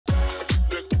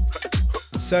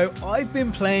So I've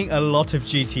been playing a lot of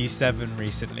GT7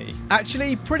 recently.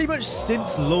 Actually, pretty much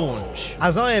since launch.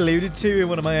 As I alluded to in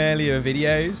one of my earlier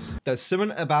videos, there's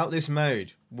something about this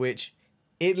mode which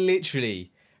it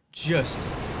literally just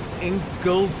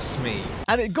engulfs me.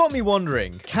 And it got me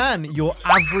wondering, can your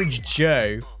average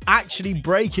Joe actually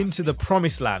break into the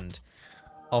promised land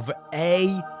of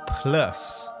A+?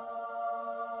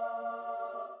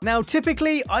 Now,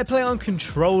 typically I play on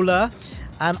controller,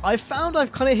 and I found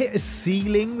I've kind of hit a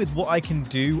ceiling with what I can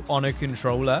do on a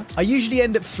controller. I usually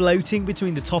end up floating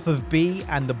between the top of B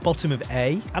and the bottom of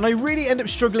A, and I really end up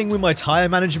struggling with my tire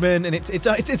management, and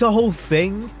it's a whole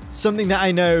thing. Something that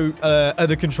I know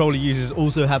other controller users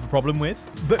also have a problem with.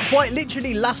 But quite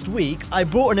literally last week, I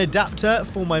bought an adapter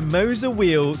for my Moser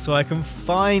wheel so I can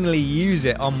finally use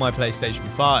it on my PlayStation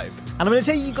 5. And I'm going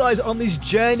to take you guys on this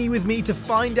journey with me to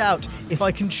find out if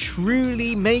I can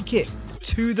truly make it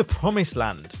to the promised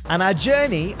land. And our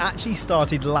journey actually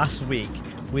started last week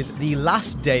with the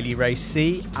last daily race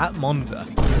C at Monza.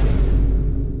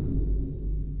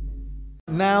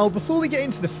 Now, before we get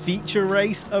into the feature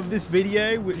race of this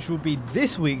video, which will be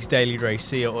this week's daily race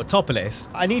C at Autopolis,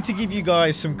 I need to give you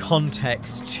guys some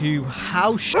context to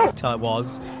how shit I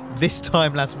was this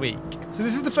time last week. So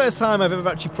this is the first time I've ever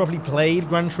actually properly played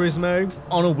Gran Turismo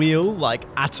on a wheel, like,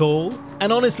 at all.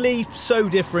 And honestly, so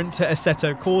different to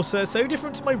Assetto Corsa, so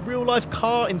different to my real-life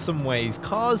car in some ways.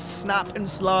 Cars snap and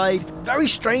slide very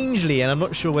strangely, and I'm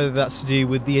not sure whether that's to do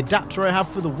with the adapter I have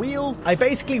for the wheel. I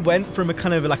basically went from a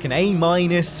kind of like an A-,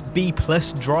 B+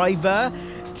 driver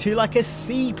to like a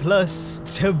C+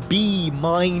 to B-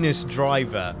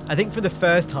 driver. I think for the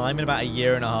first time in about a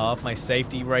year and a half, my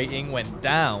safety rating went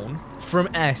down from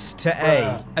S to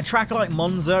A. A track like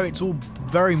Monza, it's all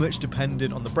very much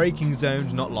dependent on the braking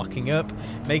zones not locking up,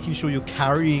 making sure you're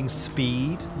carrying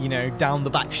speed, you know, down the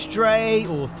back straight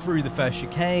or through the first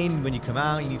chicane. When you come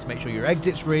out, you need to make sure your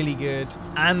exit's really good.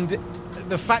 And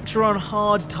the factor on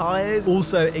hard tires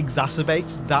also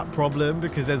exacerbates that problem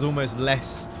because there's almost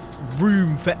less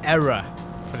room for error,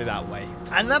 put it that way.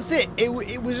 And that's it. It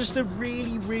was just a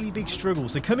really big struggle.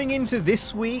 So coming into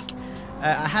this week,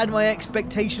 I had my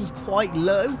expectations quite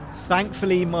low.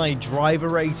 Thankfully, my driver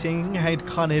rating had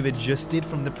kind of adjusted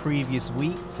from the previous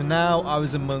week. So now I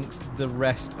was amongst the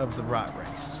rest of the rat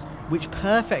race, which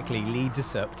perfectly leads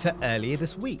us up to earlier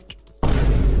this week.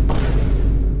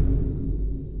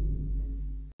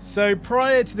 So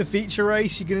prior to the feature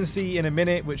race, you're going to see in a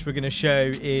minute, which we're going to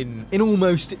show in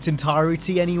almost its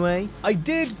entirety anyway. I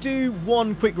did do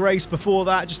one quick race before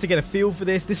that just to get a feel for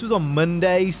this. This was on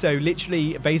Monday, so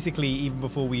literally, basically, even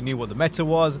before we knew what the meta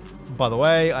was. By the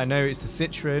way, I know it's the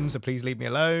Citroen, so please leave me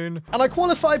alone. And I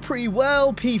qualified pretty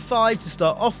well, P5 to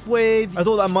start off with. I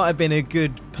thought that might have been a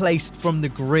good place from the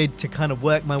grid to kind of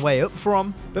work my way up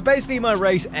from. But basically, my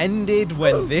race ended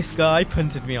when this guy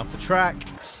punted me off the track.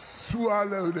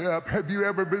 Swallowed up. Have you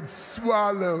ever been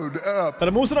swallowed up? But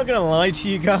I'm also not gonna lie to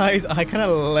you guys, I kind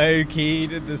of low-key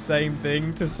did the same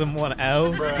thing to someone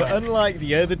else. But unlike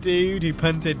the other dude who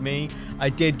punted me, I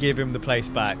did give him the place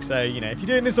back. So, you know, if you're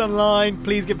doing this online,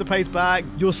 please give the place back.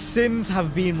 Your sins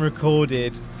have been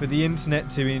recorded for the internet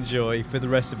to enjoy for the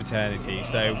rest of eternity.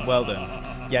 So, well done.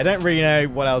 Yeah, I don't really know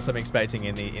what else I'm expecting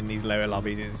in these lower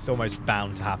lobbies. It's almost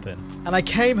bound to happen. And I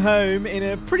came home in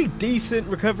a pretty decent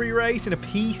recovery race in a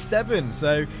P7.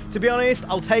 So, to be honest,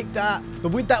 I'll take that.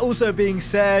 But with that also being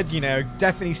said, you know,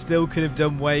 definitely still could have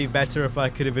done way better if I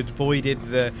could have avoided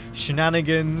the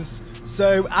shenanigans.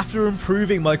 So, after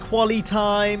improving my quali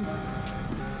time,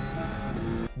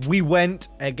 we went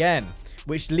again.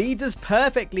 Which leads us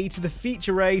perfectly to the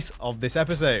feature race of this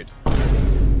episode.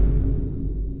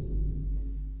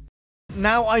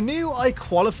 Now, I knew I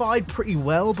qualified pretty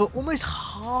well, but almost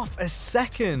half a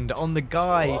second on the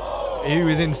guy who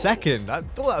was in second. I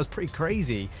thought that was pretty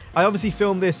crazy. I obviously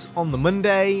filmed this on the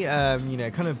Monday, you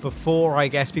know, kind of before, I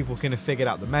guess, people kind of figured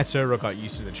out the meta or got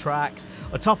used to the track.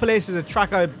 Autopolis is a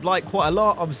track I like quite a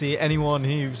lot. Obviously, anyone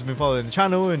who's been following the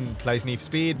channel and plays Need for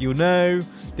Speed, you'll know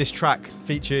this track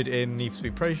featured in Need for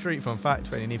Speed Pro Street. Fun fact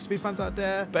for any Need for Speed fans out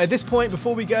there. But at this point,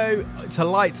 before we go to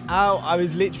lights out, I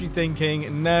was literally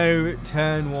thinking, no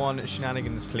turn one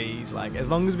shenanigans, please. Like, as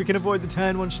long as we can avoid the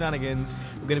turn one shenanigans,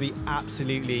 we're going to be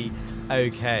absolutely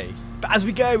okay. But as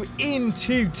we go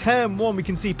into turn one, we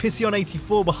can see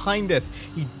Pission84 behind us.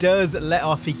 He does let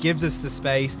off. He gives us the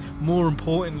space. More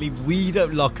importantly, we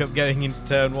don't lock up going into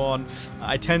turn one.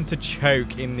 I tend to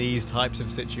choke in these types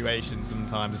of situations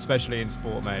sometimes, especially in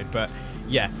sport mode. But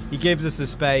yeah, he gives us the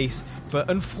space. But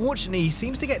unfortunately, he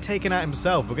seems to get taken out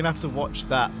himself. We're going to have to watch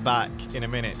that back in a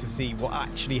minute to see what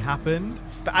actually happened.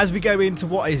 But as we go into,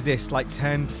 what is this, like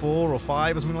turn 4 or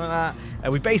 5 or something like that,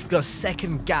 We've basically got a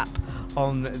second gap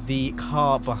on the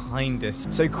car behind us.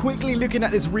 So quickly looking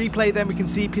at this replay then, we can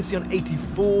see Pissy on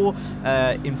 84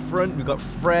 in front. We've got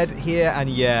Fred here, and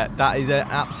yeah, that is an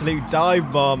absolute dive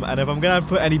bomb, and if I'm gonna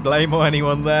put any blame on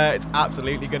anyone there, it's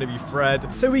absolutely gonna be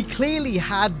Fred. So we clearly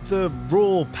had the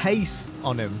raw pace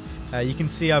on him. You can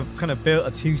see I've kind of built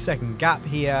a 2-second gap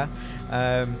here.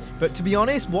 But to be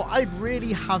honest, what I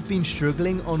really have been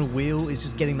struggling on a wheel is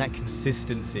just getting that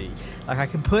consistency. Like, I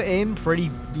can put in pretty,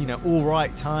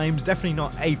 alright times, definitely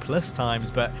not A+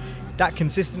 times, but that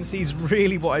consistency is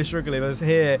really what I struggle with. I was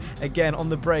here, again, on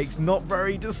the brakes, not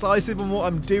very decisive on what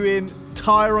I'm doing,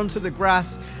 tyre onto the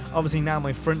grass. Obviously now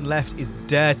my front left is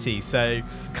dirty, so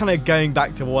kind of going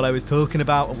back to what I was talking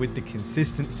about with the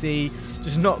consistency,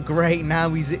 just not great. Now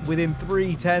he's within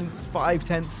 3 tenths, 5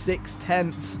 tenths, 6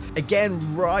 tenths. Again,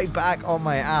 right back on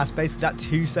my ass. Basically that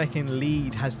 2-second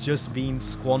lead has just been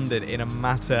squandered in a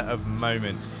matter of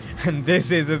moments. And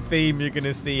this is a theme you're going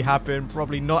to see happen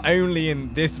probably not only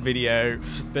in this video,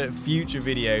 but future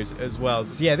videos as well.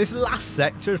 So yeah, this last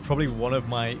sector is probably one of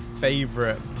my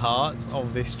favorite parts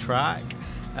of this track.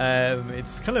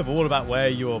 It's kind of all about where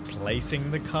you're placing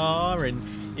the car, and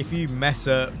if you mess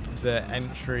up the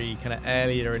entry kind of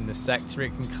earlier in the sector,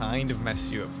 it can kind of mess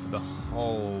you up for the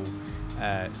whole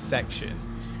section.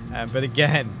 But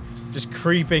again, just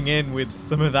creeping in with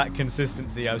some of that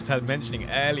consistency I was mentioning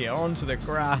earlier onto the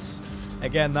grass.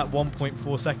 Again, that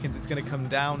 1.4 seconds, it's going to come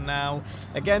down now.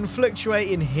 Again,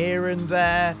 fluctuating here and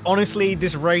there. Honestly,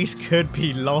 this race could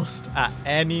be lost at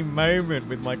any moment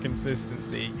with my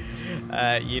consistency.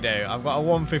 I've got a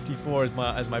 154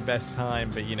 as my best time,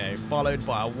 but, followed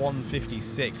by a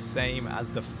 156, same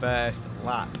as the first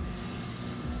lap.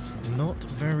 Not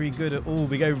very good at all.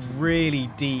 We go really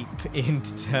deep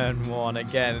into turn 1.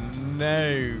 Again,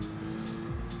 no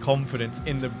confidence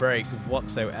in the brakes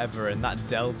whatsoever, and that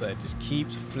delta just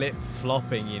keeps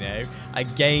flip-flopping. I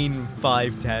gain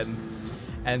 5 tenths,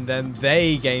 and then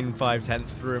they gain 5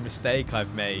 tenths through a mistake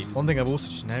I've made. One thing I've also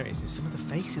just noticed is some of the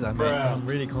faces I make when I'm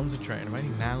really concentrating. I've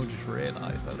only now just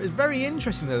realised that. It's very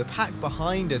interesting though, the pack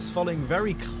behind us following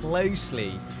very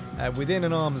closely within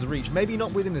an arm's reach. Maybe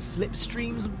not within the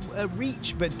slipstream's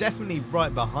reach, but definitely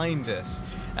right behind us.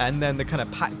 And then the kind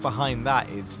of pack behind that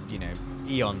is,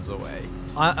 eons away.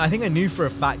 I think I knew for a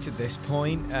fact at this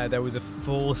point there was a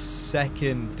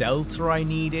 4-second delta I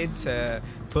needed to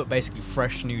put basically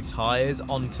fresh new tyres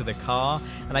onto the car,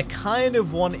 and I kind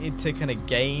of wanted to kind of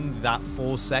gain that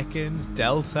 4 seconds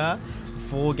delta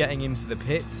before getting into the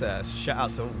pits. Shout out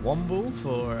to Womble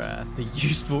for the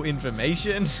useful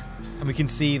information. And we can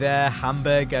see there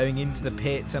Hamburg going into the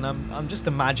pits, and I'm just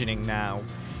imagining now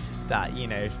that,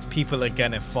 people are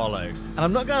gonna follow. And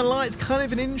I'm not gonna lie, it's kind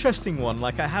of an interesting one.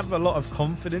 Like, I have a lot of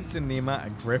confidence in the amount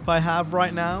of grip I have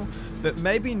right now, but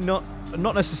maybe not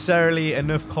necessarily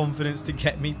enough confidence to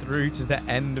get me through to the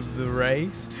end of the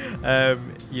race.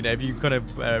 If you kind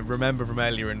of remember from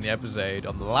earlier in the episode,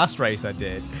 on the last race I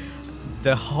did,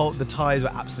 the tyres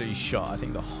were absolutely shot. I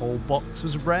think the whole box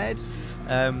was red.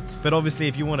 But obviously,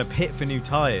 if you want to pit for new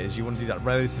tyres, you want to do that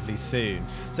relatively soon.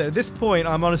 So at this point,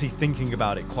 I'm honestly thinking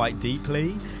about it quite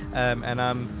deeply, and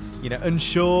I'm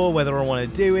unsure whether I want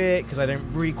to do it because I don't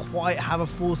really quite have a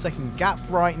 4-second gap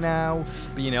right now.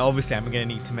 But obviously, I'm going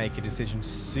to need to make a decision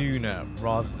sooner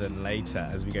rather than later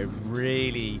as we go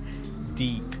really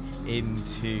deep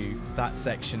into that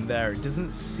section there. It doesn't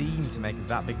seem to make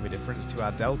that big of a difference to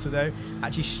our delta though.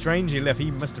 Actually, strangely enough, he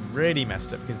must have really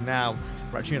messed up, because now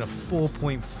we're actually on a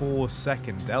 4.4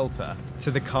 second delta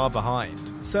to the car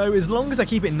behind. So as long as I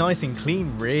keep it nice and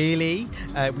clean, really,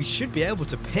 we should be able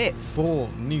to pit for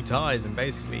new tyres and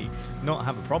basically not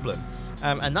have a problem.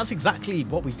 And that's exactly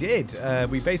what we did.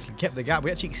 We basically kept the gap.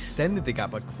 We actually extended the gap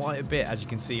by quite a bit, as you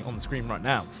can see on the screen right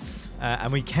now.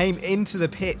 And we came into the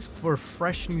pits for a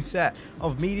fresh new set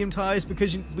of medium tyres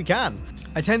because we can.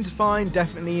 I tend to find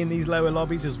definitely in these lower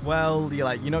lobbies as well, you're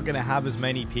not going to have as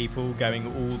many people going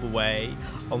all the way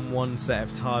on one set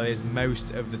of tyres.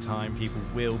 Most of the time people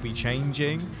will be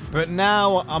changing. But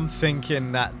now I'm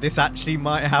thinking that this actually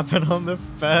might happen on the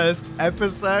first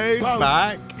episode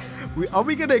back. Are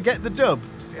we going to get the dub?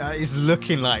 It's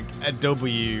looking like a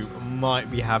W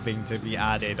might be having to be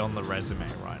added on the resume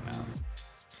right now.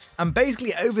 And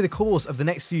basically over the course of the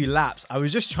next few laps, I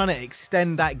was just trying to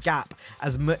extend that gap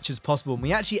as much as possible. And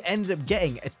we actually ended up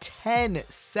getting a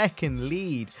 10-second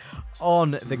lead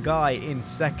on the guy in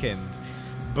second.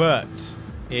 But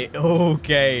it all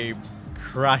came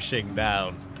crashing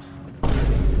down.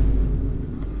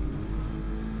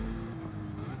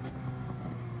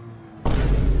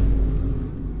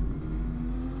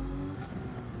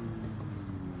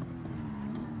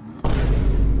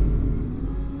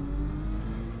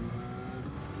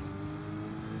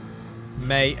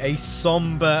 May a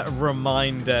somber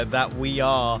reminder that we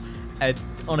are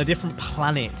on a different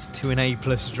planet to an A+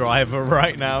 driver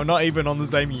right now, not even on the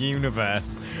same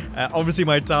universe. Obviously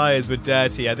my tires were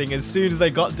dirty. I think as soon as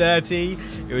they got dirty,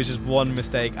 it was just one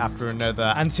mistake after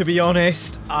another. And to be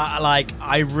honest,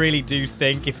 I really do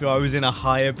think if I was in a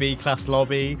higher B-class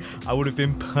lobby, I would have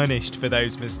been punished for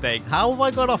those mistakes. How have I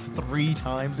got off 3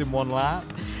 times in 1 lap?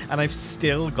 And I've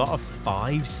still got a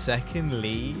 5-second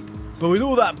lead? But with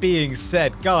all that being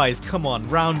said, guys, come on,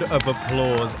 round of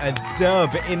applause. A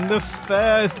dub in the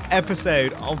first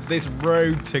episode of this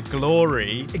road to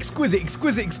glory. Exquisite,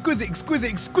 exquisite, exquisite,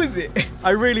 exquisite, exquisite. I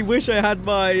really wish I had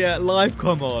my live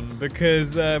com on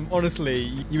because, honestly,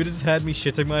 you would have just heard me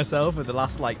shitting myself at the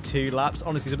last, 2 laps.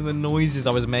 Honestly, some of the noises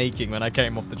I was making when I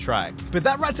came off the track. But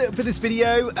that wraps it up for this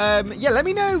video. Yeah, let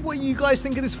me know what you guys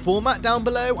think of this format down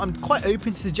below. I'm quite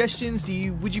open to suggestions.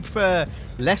 Would you prefer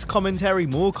less commentary,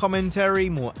 more commentary,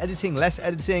 more editing, less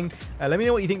editing? Let me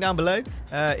know what you think down below.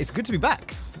 It's good to be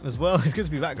back as well. It's good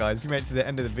to be back, guys. If you made it to the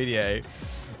end of the video,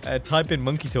 type in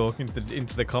monkey talk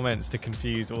into the comments to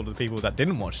confuse all of the people that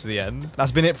didn't watch to the end.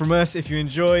 That's been it from us. If you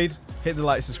enjoyed, hit the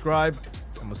like, subscribe,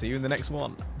 and we'll see you in the next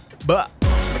one. But